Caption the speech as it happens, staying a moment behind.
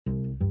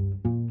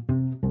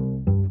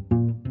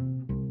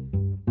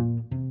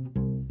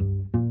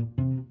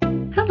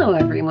Hello,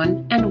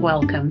 everyone, and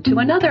welcome to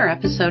another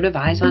episode of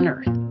Eyes on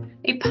Earth,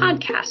 a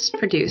podcast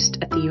produced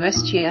at the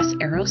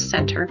USGS EROS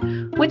Center,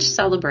 which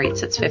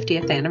celebrates its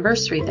 50th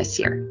anniversary this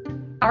year.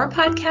 Our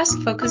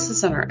podcast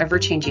focuses on our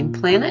ever-changing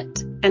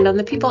planet and on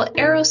the people at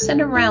EROS and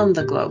around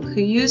the globe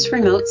who use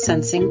remote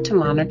sensing to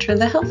monitor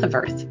the health of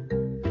Earth.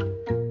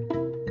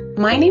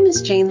 My name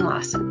is Jane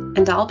Lawson,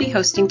 and I'll be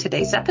hosting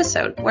today's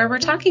episode, where we're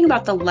talking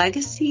about the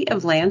legacy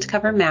of land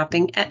cover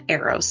mapping at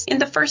EROS in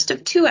the first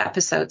of two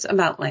episodes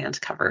about land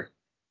cover.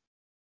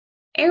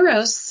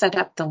 EROS set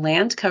up the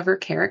Land Cover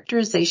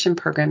Characterization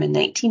Program in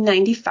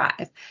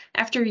 1995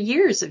 after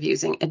years of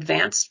using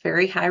advanced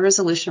very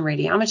high-resolution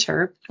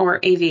radiometer, or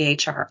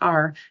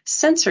AVHRR,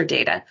 sensor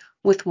data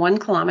with 1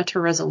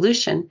 kilometer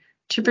resolution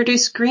to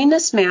produce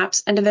greenness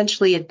maps and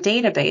eventually a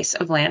database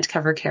of land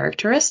cover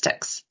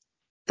characteristics.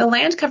 The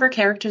Land Cover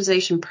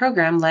Characterization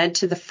Program led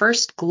to the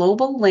first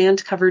global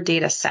land cover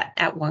data set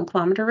at 1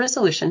 kilometer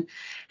resolution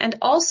and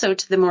also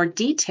to the more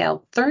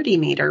detailed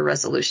 30-meter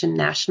resolution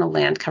National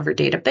Land Cover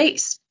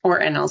Database, or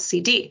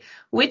NLCD,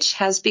 which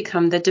has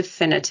become the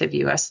definitive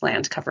U.S.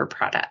 land cover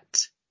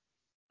product.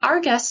 Our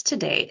guest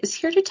today is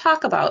here to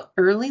talk about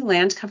early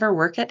land cover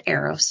work at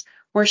EROS,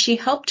 where she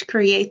helped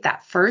create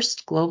that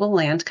first global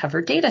land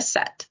cover data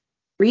set.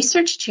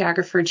 Research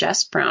geographer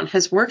Jess Brown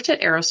has worked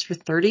at EROS for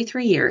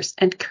 33 years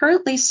and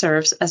currently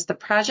serves as the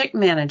project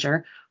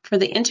manager for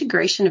the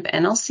integration of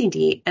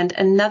NLCD and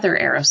another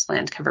EROS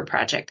land cover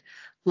project,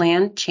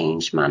 Land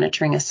Change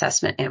Monitoring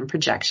Assessment and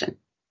Projection.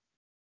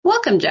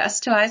 Welcome,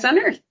 Jess, to Eyes on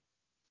Earth.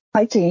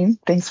 Hi, Jane.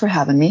 Thanks for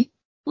having me.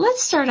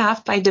 Let's start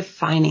off by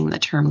defining the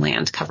term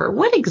land cover.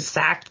 What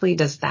exactly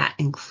does that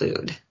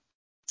include?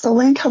 So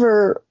land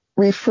cover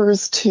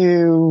refers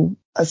to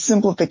a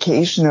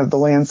simplification of the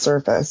land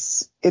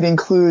surface. It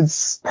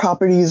includes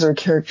properties or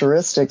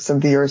characteristics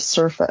of the Earth's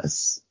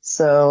surface.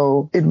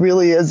 So it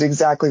really is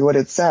exactly what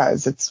it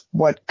says. It's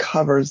what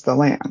covers the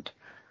land.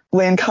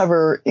 Land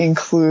cover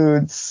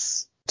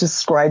includes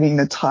describing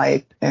the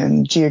type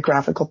and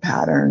geographical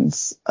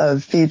patterns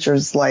of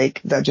features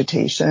like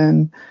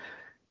vegetation,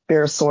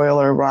 bare soil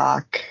or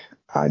rock,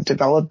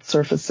 developed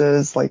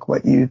surfaces like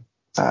what you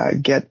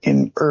get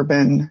in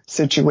urban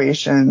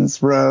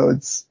situations,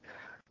 roads,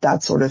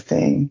 that sort of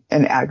thing,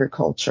 and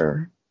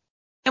agriculture.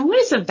 And what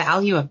is the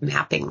value of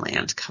mapping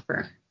land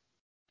cover?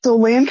 So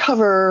land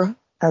cover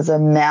as a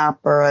map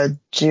or a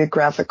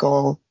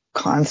geographical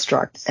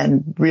construct,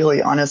 and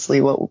really honestly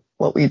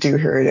what we do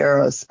here at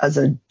EROS as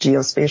a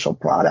geospatial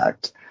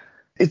product,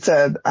 it's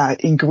a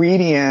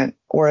ingredient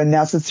or a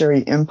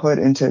necessary input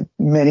into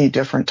many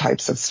different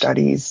types of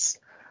studies.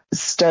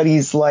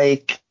 Studies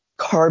like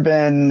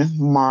carbon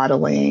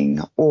modeling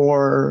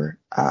or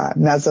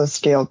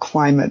mesoscale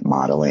climate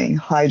modeling,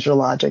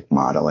 hydrologic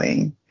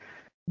modeling.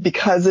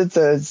 Because it's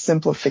a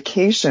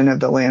simplification of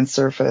the land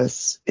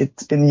surface,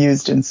 it's been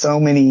used in so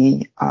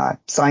many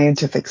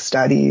scientific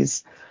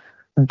studies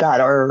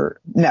that are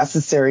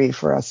necessary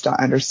for us to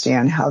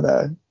understand how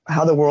the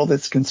world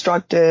is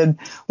constructed,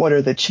 what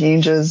are the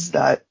changes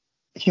that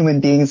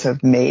human beings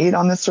have made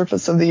on the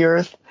surface of the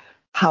earth,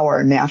 how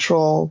our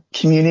natural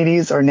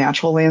communities, our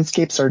natural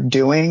landscapes are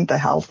doing, the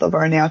health of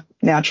our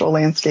natural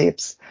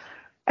landscapes,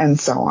 and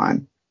so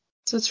on.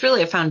 So it's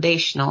really a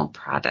foundational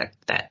product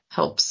that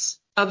helps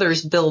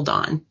others build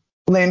on.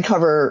 Land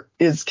cover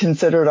is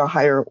considered a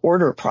higher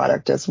order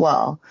product as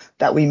well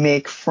that we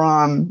make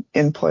from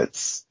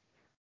inputs,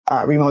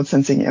 remote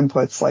sensing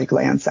inputs like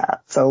Landsat.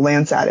 So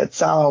Landsat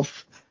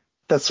itself,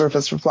 the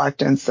surface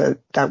reflectance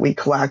that we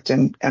collect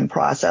and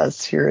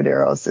process here at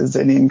EROS is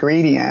an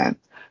ingredient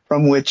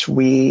from which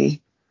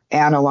we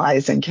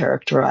analyze and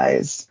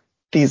characterize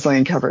these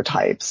land cover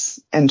types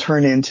and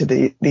turn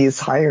into these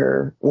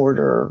higher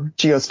order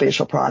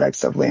geospatial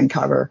products of land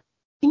cover.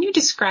 Can you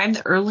describe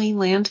the early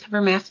land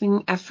cover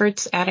mapping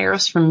efforts at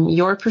EROS from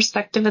your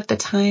perspective at the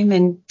time?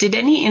 And did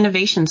any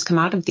innovations come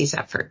out of these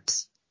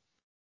efforts?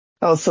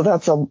 Oh, so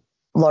that's a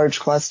large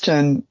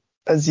question.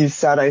 As you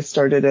said, I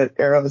started at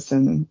EROS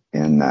in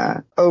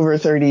over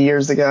 30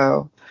 years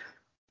ago.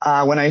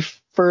 When I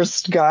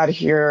first got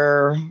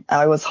here,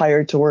 I was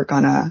hired to work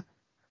on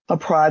a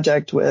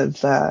project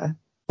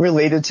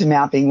related to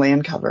mapping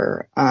land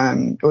cover.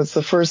 It was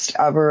the first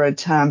ever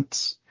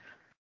attempt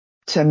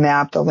to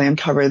map the land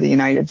cover of the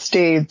United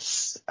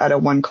States at a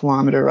 1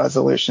 kilometer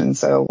resolution.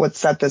 So what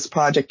set this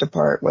project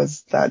apart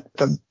was that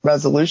the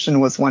resolution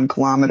was 1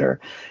 kilometer.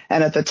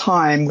 And at the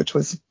time, which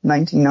was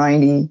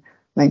 1990,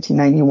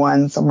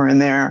 1991, somewhere in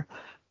there,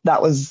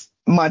 that was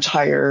much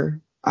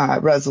higher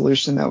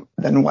resolution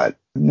than what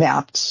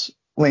mapped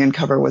land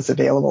cover was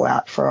available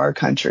at for our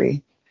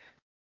country.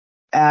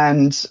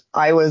 And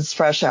I was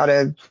fresh out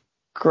of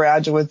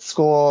graduate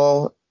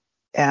school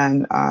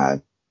and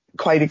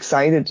quite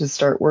excited to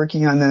start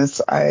working on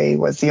this. I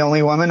was the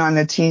only woman on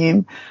the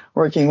team,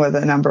 working with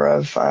a number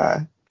of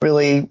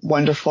really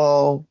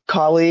wonderful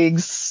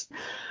colleagues.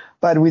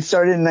 But we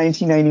started in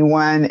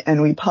 1991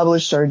 and we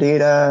published our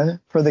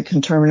data for the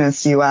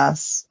Conterminous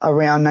US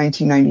around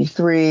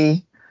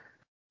 1993.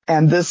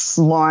 And this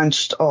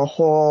launched a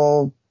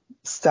whole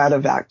set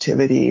of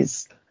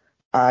activities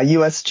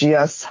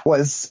USGS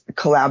was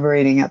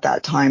collaborating at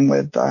that time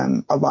with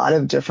a lot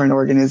of different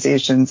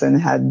organizations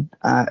and had,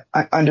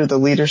 under the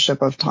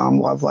leadership of Tom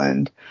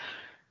Loveland,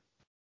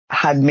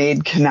 had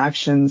made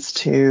connections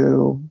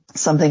to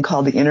something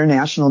called the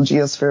International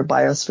Geosphere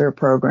Biosphere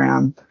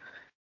Program.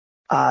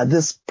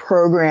 This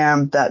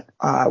program that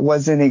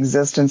was in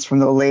existence from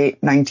the late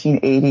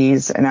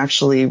 1980s and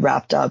actually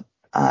wrapped up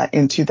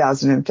in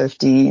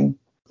 2015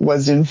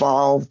 was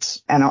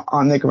involved and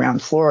on the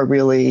ground floor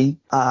really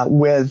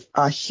with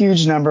a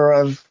huge number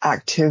of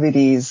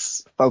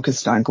activities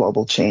focused on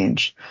global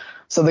change.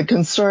 So the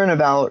concern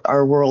about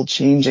our world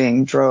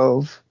changing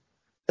drove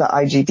the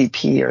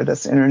IGBP, or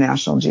this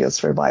International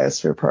Geosphere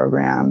Biosphere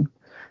Program,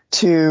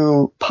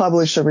 to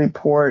publish a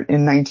report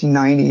in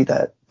 1990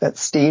 that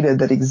stated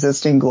that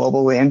existing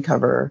global land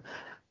cover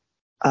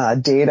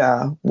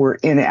data were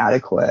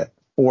inadequate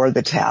for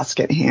the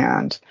task at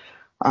hand,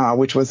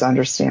 which was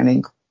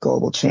understanding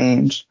global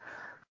change.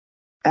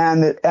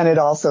 And it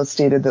also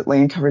stated that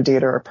land cover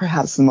data are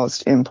perhaps the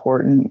most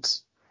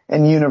important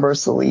and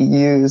universally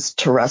used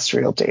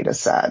terrestrial data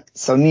set,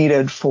 so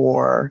needed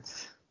for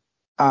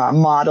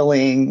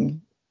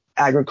modeling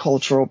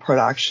agricultural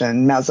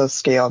production,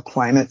 mesoscale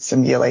climate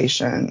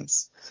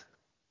simulations,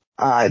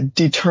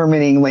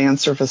 determining land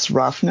surface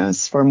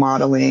roughness for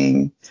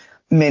modeling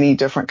many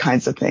different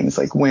kinds of things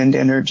like wind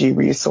energy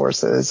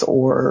resources,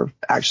 or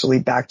actually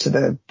back to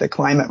the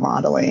climate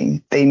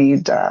modeling. They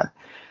need to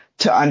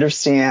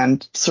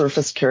understand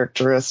surface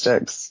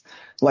characteristics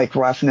like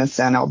roughness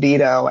and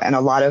albedo, and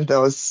a lot of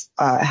those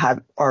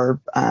are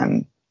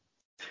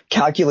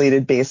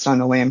calculated based on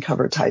the land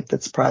cover type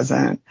that's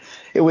present.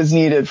 It was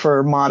needed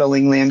for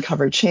modeling land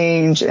cover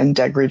change and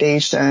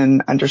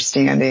degradation,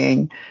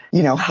 understanding,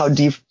 how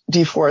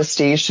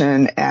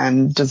deforestation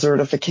and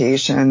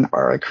desertification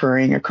are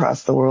occurring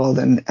across the world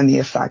and the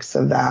effects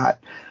of that.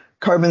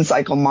 Carbon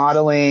cycle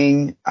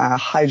modeling,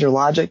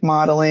 hydrologic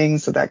modeling,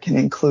 so that can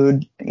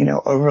include,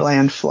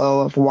 overland flow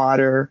of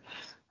water,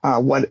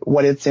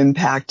 what it's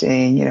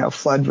impacting,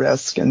 flood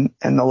risk and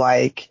the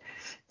like,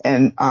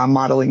 and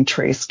modeling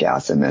trace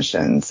gas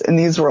emissions. And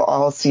these were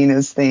all seen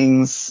as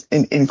things,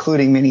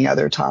 including many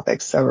other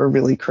topics, that were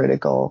really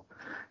critical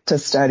to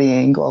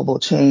studying global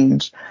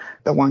change.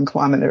 The 1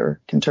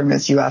 kilometer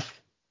conterminous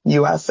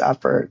U.S.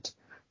 effort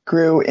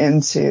grew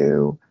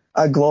into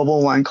a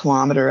global 1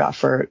 kilometer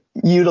effort,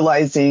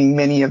 utilizing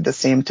many of the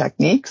same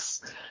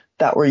techniques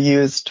that were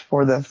used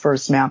for the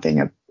first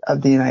mapping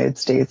of the United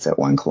States at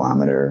 1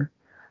 kilometer,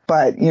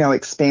 but,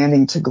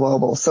 expanding to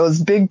global. So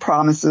as big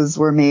promises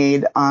were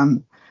made,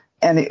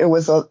 and it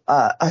was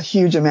a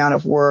huge amount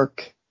of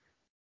work,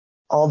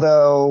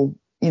 although,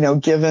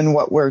 given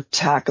what we're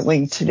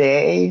tackling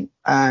today,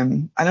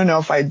 I don't know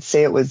if I'd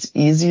say it was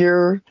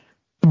easier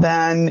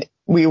than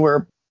we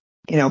were,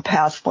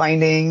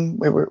 pathfinding.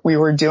 We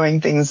were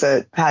doing things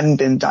that hadn't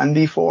been done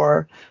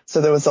before.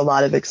 So there was a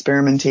lot of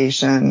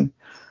experimentation.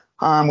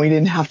 We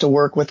didn't have to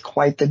work with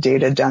quite the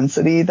data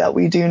density that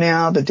we do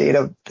now, the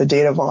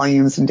data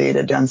volumes and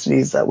data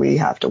densities that we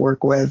have to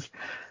work with.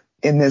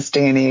 In this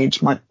day and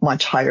age,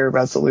 much higher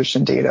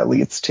resolution data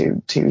leads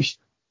to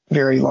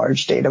very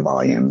large data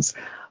volumes.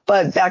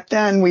 But back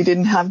then, we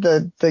didn't have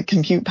the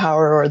compute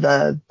power or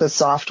the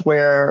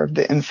software,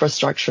 the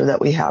infrastructure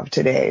that we have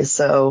today.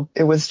 So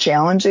it was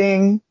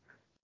challenging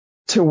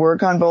to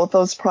work on both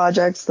those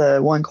projects,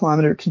 the 1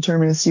 kilometer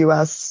conterminous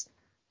U.S.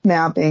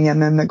 mapping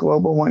and then the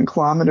global 1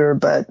 kilometer.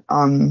 But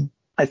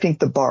I think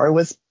the bar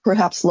was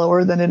perhaps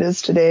lower than it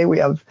is today. We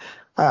have,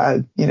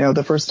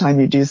 the first time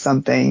you do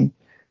something,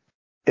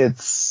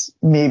 it's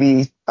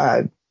maybe,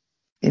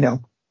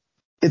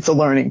 it's a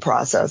learning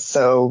process.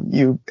 So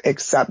you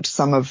accept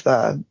some of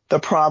the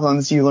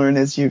problems, you learn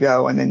as you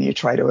go, and then you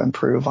try to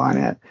improve on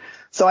it.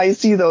 So I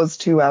see those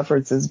two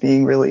efforts as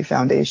being really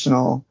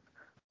foundational,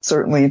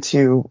 certainly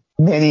to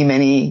many,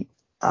 many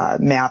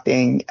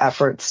mapping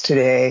efforts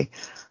today.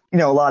 A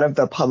lot of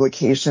the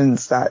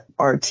publications that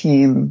our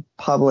team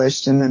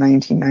published in the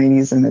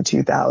 1990s and the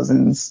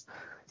 2000s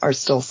are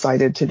still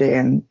cited today.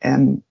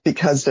 And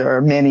because there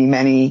are many,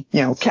 many,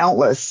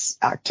 countless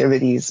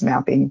activities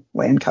mapping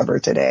land cover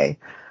today,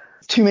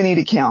 too many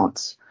to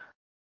count.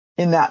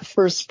 In that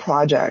first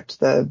project,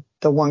 the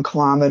 1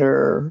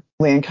 kilometer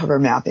land cover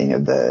mapping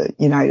of the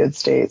United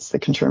States, the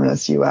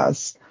conterminous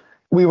U.S.,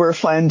 we were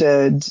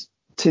funded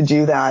to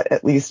do that,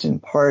 at least in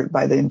part,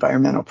 by the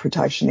Environmental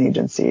Protection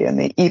Agency. And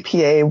the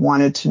EPA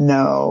wanted to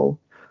know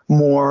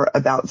more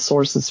about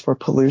sources for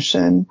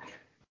pollution.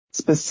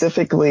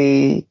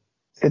 Specifically,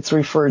 it's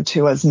referred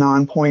to as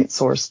non-point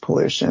source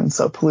pollution.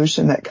 So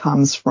pollution that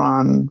comes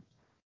from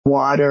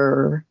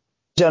water,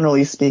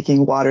 generally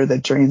speaking, water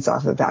that drains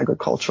off of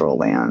agricultural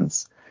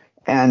lands.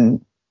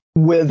 And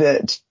with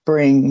it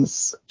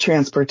brings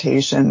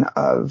transportation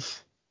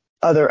of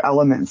other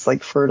elements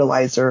like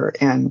fertilizer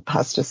and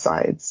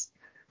pesticides.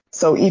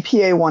 So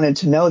EPA wanted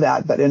to know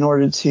that, but in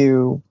order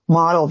to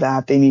model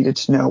that, they needed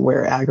to know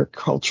where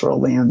agricultural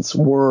lands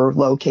were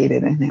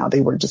located and how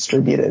they were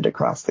distributed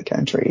across the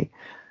country.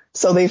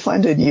 So they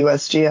funded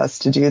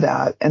USGS to do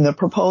that. And the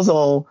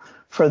proposal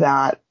for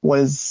that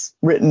was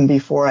written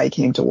before I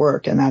came to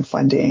work, and that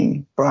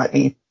funding brought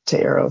me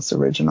to EROS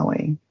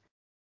originally.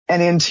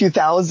 And in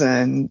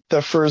 2000,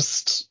 the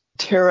first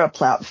Terra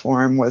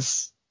platform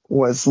was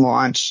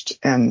launched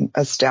and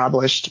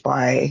established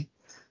by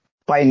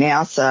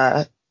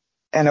NASA,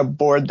 and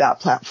aboard that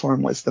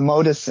platform was the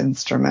MODIS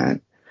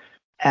instrument.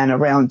 And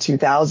around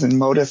 2000,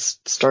 MODIS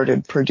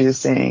started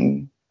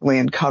producing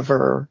land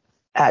cover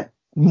at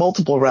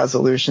multiple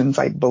resolutions,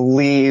 I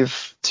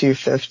believe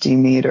 250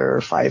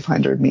 meter,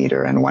 500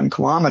 meter, and 1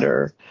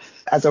 kilometer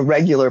as a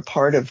regular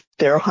part of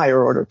their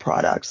higher order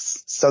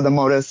products. So the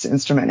MODIS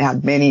instrument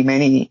had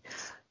many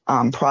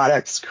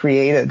products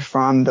created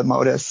from the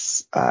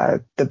MODIS,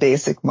 the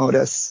basic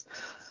MODIS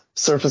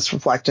surface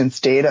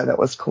reflectance data that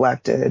was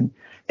collected.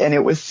 And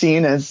it was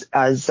seen as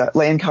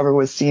land cover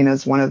was seen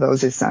as one of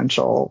those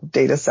essential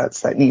data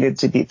sets that needed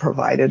to be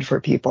provided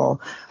for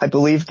people. I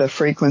believe the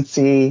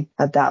frequency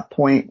at that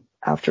point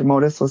after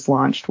MODIS was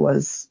launched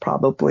was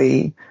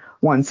probably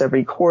once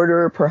every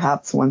quarter,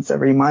 perhaps once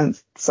every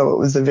month. So it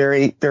was a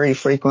very, very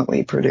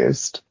frequently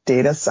produced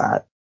data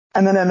set.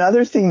 And then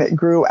another thing that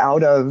grew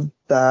out of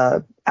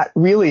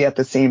really at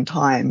the same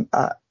time,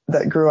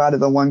 that grew out of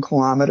the 1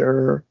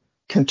 kilometer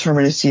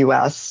conterminous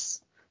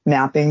US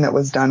mapping that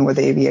was done with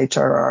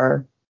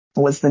AVHRR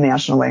was the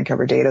National Land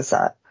Cover Data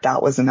Set.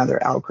 That was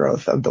another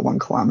outgrowth of the 1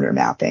 kilometer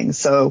mapping.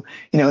 So,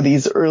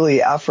 these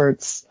early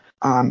efforts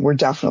were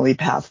definitely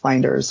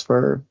pathfinders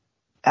for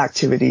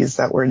activities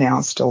that we're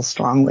now still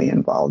strongly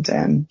involved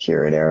in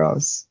here at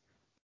EROS.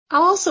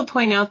 I'll also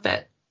point out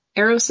that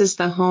EROS is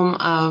the home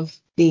of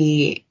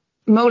the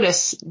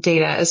MODIS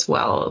data as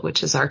well,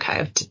 which is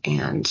archived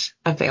and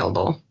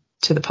available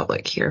to the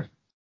public here.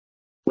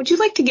 Would you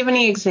like to give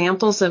any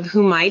examples of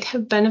who might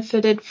have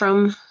benefited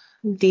from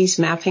these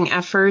mapping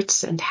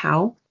efforts and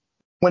how?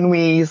 When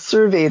we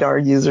surveyed our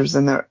users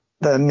in the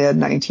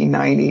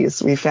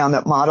mid-1990s, we found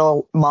that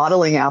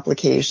modeling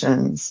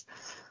applications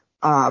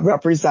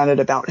represented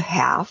about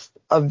half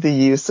of the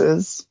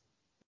uses.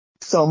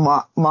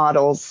 So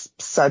models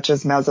such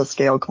as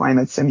mesoscale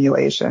climate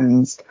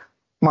simulations,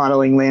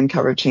 modeling land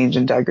cover change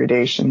and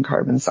degradation,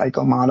 carbon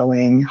cycle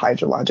modeling,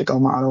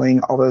 hydrological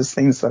modeling, all those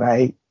things that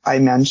I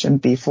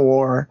mentioned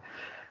before.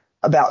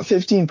 About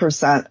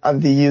 15%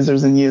 of the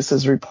users and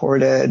uses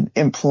reported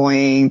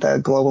employing the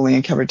global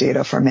land cover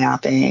data for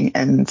mapping,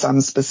 and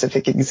some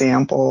specific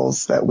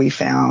examples that we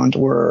found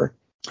were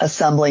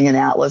assembling an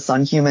atlas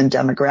on human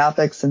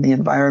demographics and the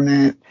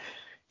environment,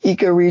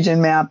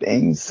 ecoregion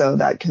mapping, so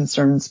that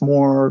concerns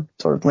more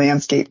sort of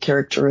landscape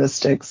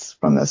characteristics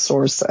from the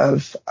source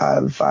of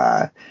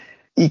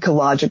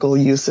ecological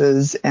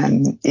uses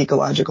and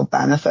ecological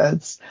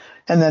benefits,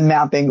 and then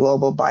mapping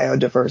global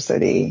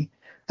biodiversity.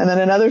 And then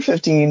another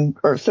 15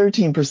 or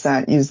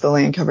 13% use the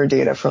land cover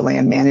data for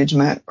land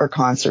management or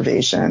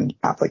conservation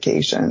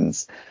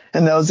applications.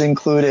 And those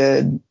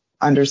included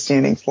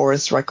understanding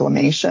forest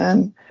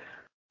reclamation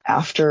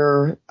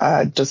after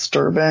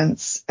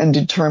disturbance and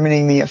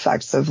determining the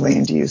effects of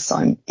land use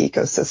on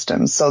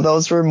ecosystems. So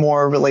those were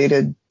more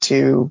related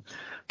to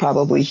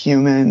probably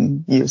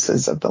human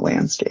uses of the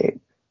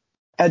landscape.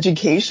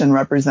 Education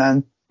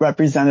represented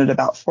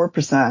about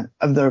 4%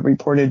 of the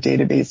reported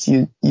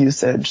database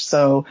usage.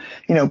 So,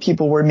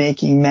 people were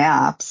making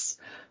maps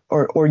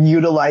or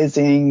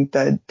utilizing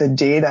the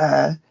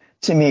data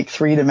to make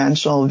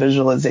three-dimensional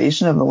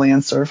visualization of the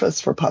land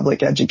surface for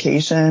public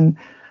education.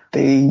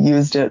 They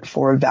used it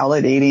for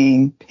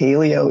validating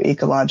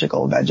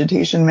paleoecological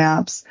vegetation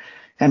maps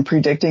and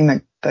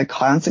predicting the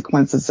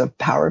consequences of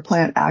power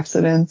plant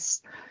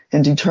accidents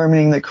and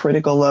determining the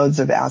critical loads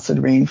of acid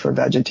rain for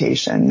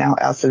vegetation. Now,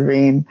 acid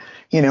rain,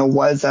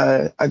 was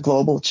a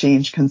global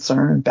change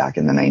concern back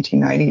in the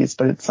 1990s,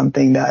 but it's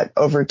something that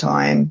over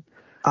time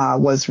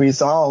was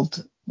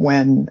resolved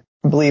when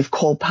I believe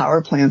coal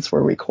power plants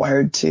were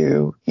required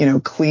to,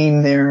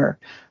 clean their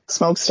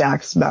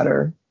smokestacks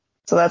better.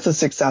 So that's a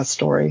success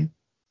story.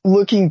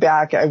 Looking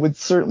back, I would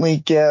certainly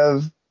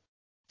give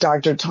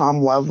Dr.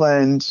 Tom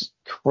Loveland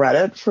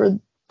credit for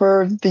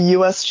the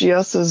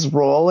USGS's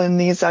role in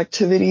these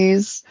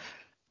activities.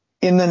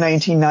 In the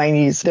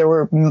 1990s, there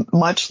were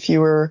much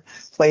fewer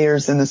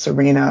players in this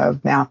arena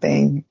of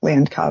mapping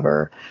land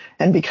cover.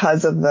 And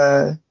because of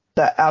the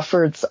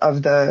efforts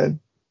of the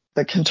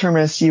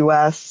conterminous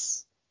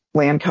US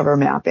land cover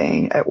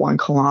mapping at 1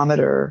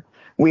 kilometer,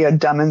 we had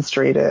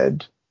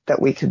demonstrated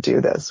that we could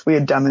do this. We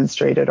had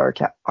demonstrated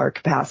our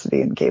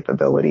capacity and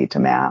capability to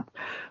map.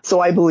 So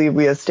I believe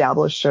we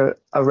established a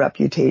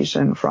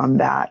reputation from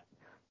that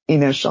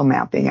initial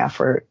mapping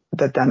effort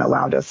that then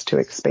allowed us to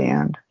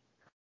expand.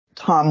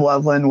 Tom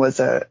Loveland was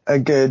a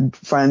good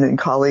friend and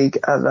colleague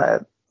of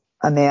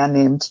a man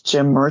named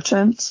Jim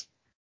Merchant.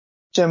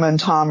 Jim and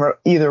Tom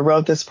either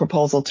wrote this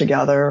proposal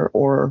together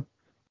or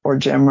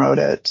Jim wrote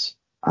it.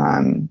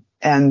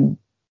 And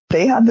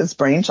they had this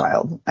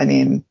brainchild. I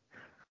mean,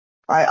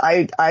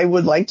 I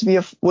would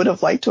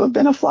have liked to have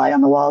been a fly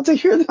on the wall to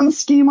hear them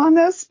scheme on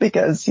this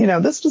because,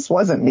 this just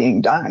wasn't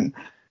being done.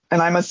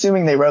 And I'm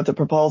assuming they wrote the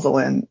proposal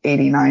in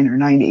 89 or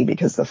 90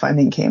 because the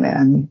funding came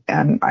in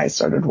and I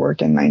started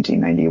work in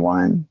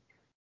 1991.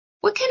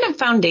 What kind of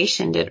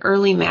foundation did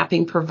early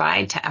mapping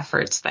provide to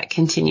efforts that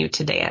continue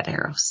today at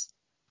EROS?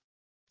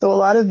 So a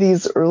lot of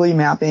these early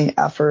mapping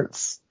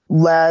efforts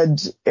led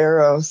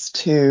EROS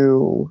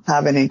to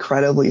have an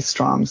incredibly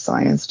strong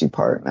science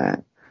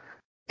department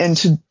and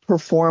to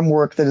perform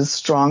work that is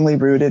strongly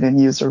rooted in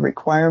user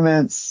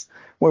requirements,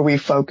 where we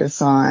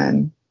focus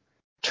on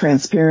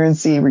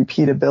transparency,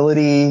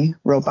 repeatability,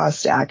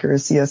 robust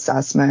accuracy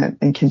assessment,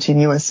 and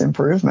continuous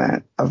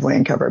improvement of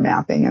land cover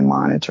mapping and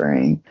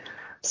monitoring.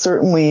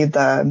 Certainly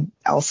the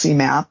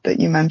LCMAP that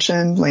you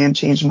mentioned, Land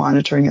Change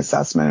Monitoring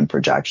Assessment and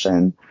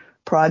Projection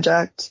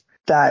project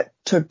that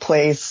took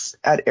place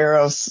at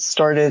EROS,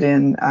 started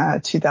in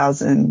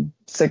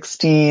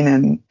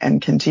 2016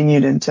 and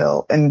continued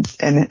until, and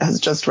has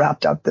just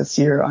wrapped up this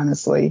year,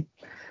 honestly,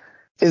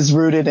 is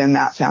rooted in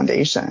that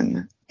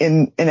foundation.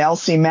 In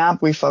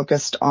LCMAP, we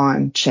focused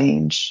on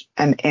change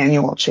and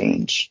annual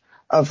change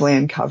of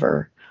land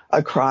cover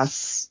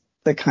across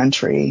the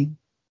country.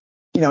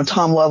 You know,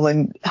 Tom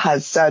Loveland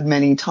has said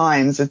many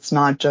times, it's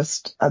not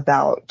just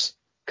about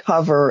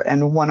cover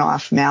and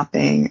one-time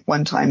mapping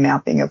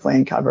of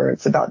land cover.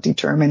 It's about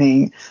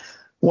determining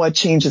what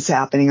change is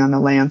happening on the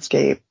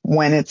landscape,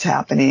 when it's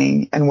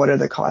happening, and what are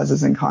the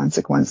causes and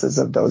consequences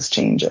of those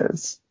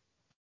changes.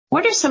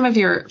 What are some of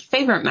your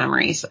favorite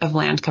memories of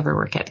land cover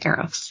work at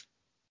EROS?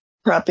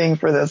 Prepping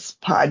for this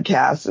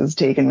podcast has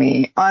taken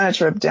me on a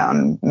trip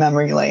down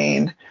memory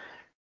lane.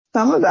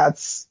 Some of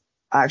that's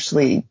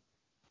actually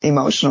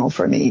emotional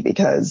for me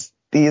because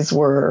these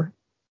were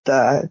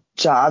the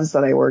jobs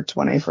that I worked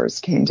when I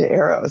first came to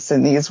EROS,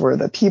 and these were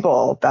the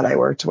people that I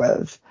worked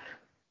with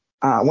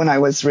when I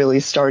was really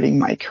starting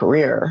my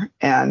career.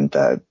 And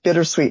the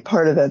bittersweet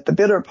part of it, the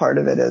bitter part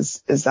of it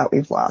is that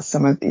we've lost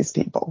some of these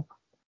people.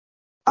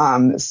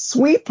 The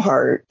sweet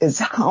part is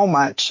how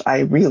much I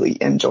really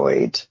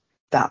enjoyed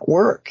that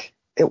work.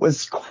 It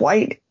was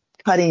quite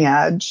cutting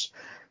edge.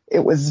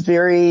 It was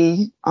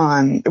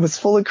it was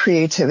full of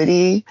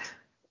creativity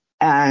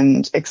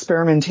and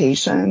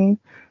experimentation,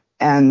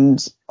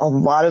 and a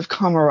lot of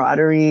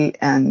camaraderie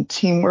and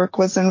teamwork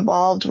was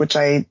involved, which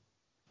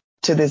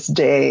to this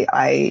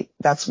day,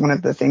 that's one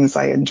of the things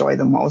I enjoy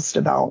the most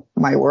about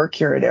my work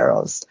here at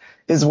EROS,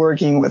 is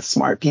working with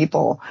smart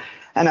people.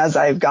 And as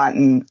I've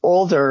gotten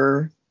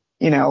older,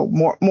 you know,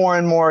 more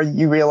and more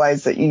you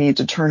realize that you need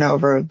to turn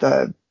over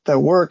the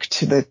work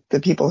to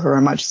the people who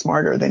are much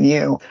smarter than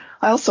you.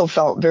 I also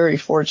felt very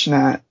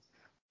fortunate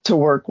to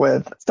work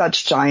with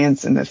such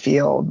giants in the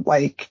field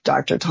like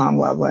Dr. Tom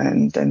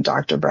Loveland and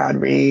Dr. Brad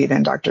Reed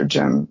and Dr.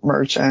 Jim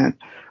Merchant,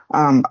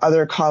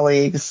 other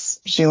colleagues,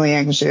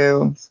 Zhiliang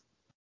Zhu,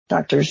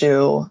 Dr.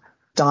 Zhu,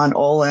 Don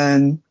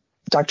Olin,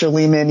 Dr.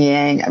 Li Min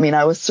Yang. I mean,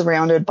 I was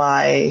surrounded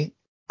by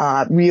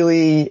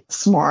really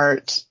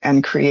smart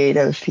and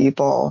creative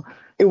people.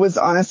 It was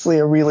honestly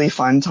a really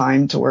fun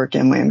time to work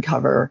in land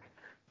cover.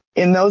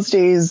 In those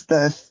days,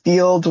 the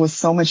field was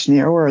so much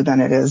narrower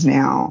than it is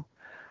now.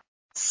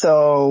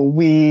 So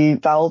we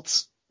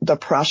felt the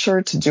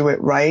pressure to do it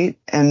right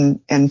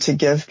and to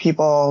give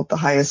people the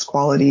highest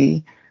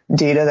quality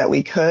data that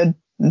we could.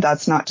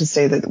 That's not to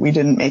say that we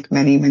didn't make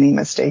many, many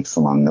mistakes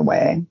along the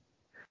way.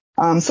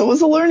 So it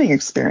was a learning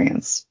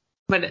experience.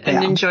 But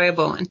an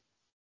enjoyable one.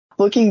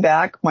 Looking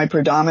back, my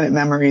predominant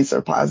memories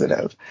are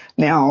positive.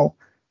 Now,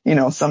 you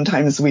know,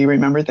 sometimes we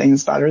remember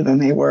things better than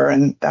they were,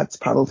 and that's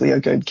probably a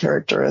good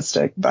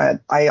characteristic.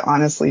 But I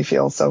honestly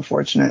feel so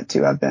fortunate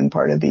to have been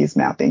part of these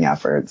mapping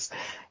efforts.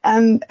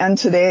 And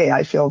today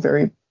I feel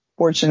very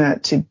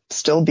fortunate to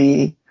still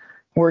be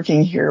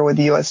working here with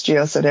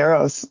USGS at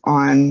EROS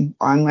on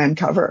land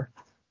cover.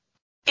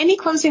 Any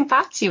closing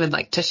thoughts you would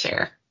like to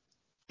share?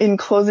 In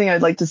closing,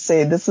 I'd like to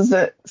say this is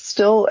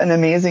still an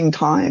amazing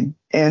time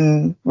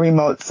in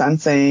remote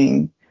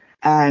sensing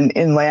and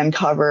in land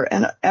cover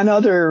and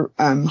other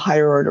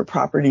higher order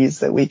properties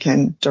that we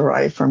can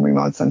derive from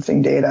remote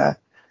sensing data.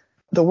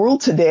 The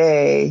world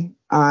today,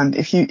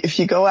 if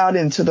you go out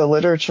into the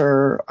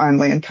literature on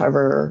land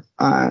cover,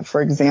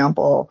 for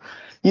example,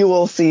 you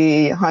will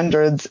see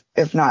hundreds,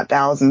 if not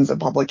thousands, of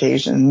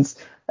publications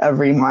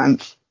every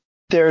month.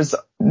 There's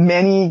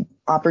many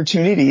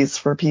opportunities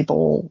for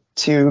people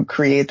to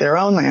create their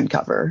own land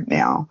cover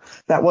now.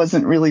 That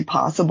wasn't really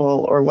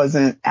possible or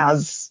wasn't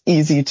as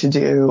easy to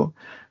do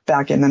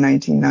back in the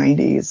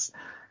 1990s.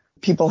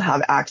 People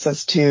have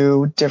access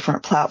to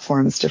different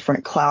platforms,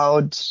 different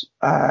cloud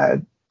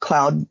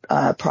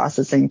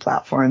processing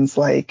platforms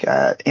like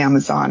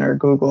Amazon or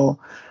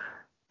Google,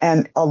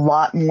 and a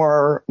lot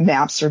more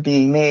maps are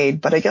being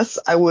made. But I guess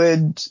I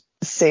would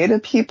say to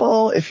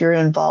people, if you're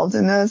involved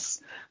in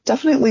this,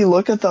 definitely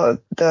look at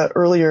the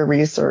earlier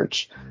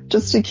research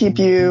just to keep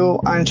you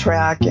on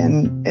track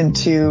and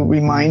to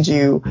remind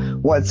you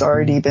what's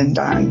already been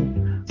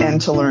done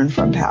and to learn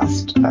from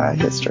past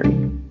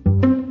history.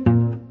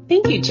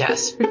 Thank you,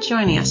 Jess, for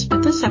joining us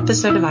for this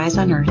episode of Eyes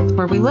on Earth,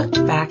 where we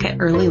looked back at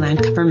early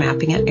land cover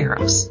mapping at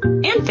EROS.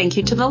 And thank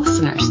you to the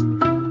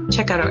listeners.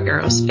 Check out our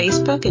EROS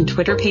Facebook and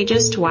Twitter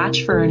pages to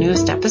watch for our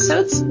newest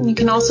episodes. You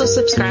can also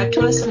subscribe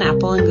to us on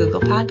Apple and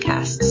Google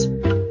Podcasts.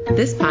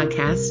 This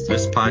podcast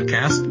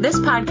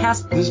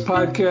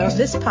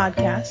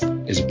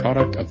is a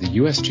product of the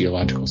U.S.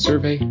 Geological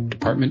Survey,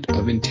 Department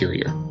of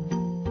Interior.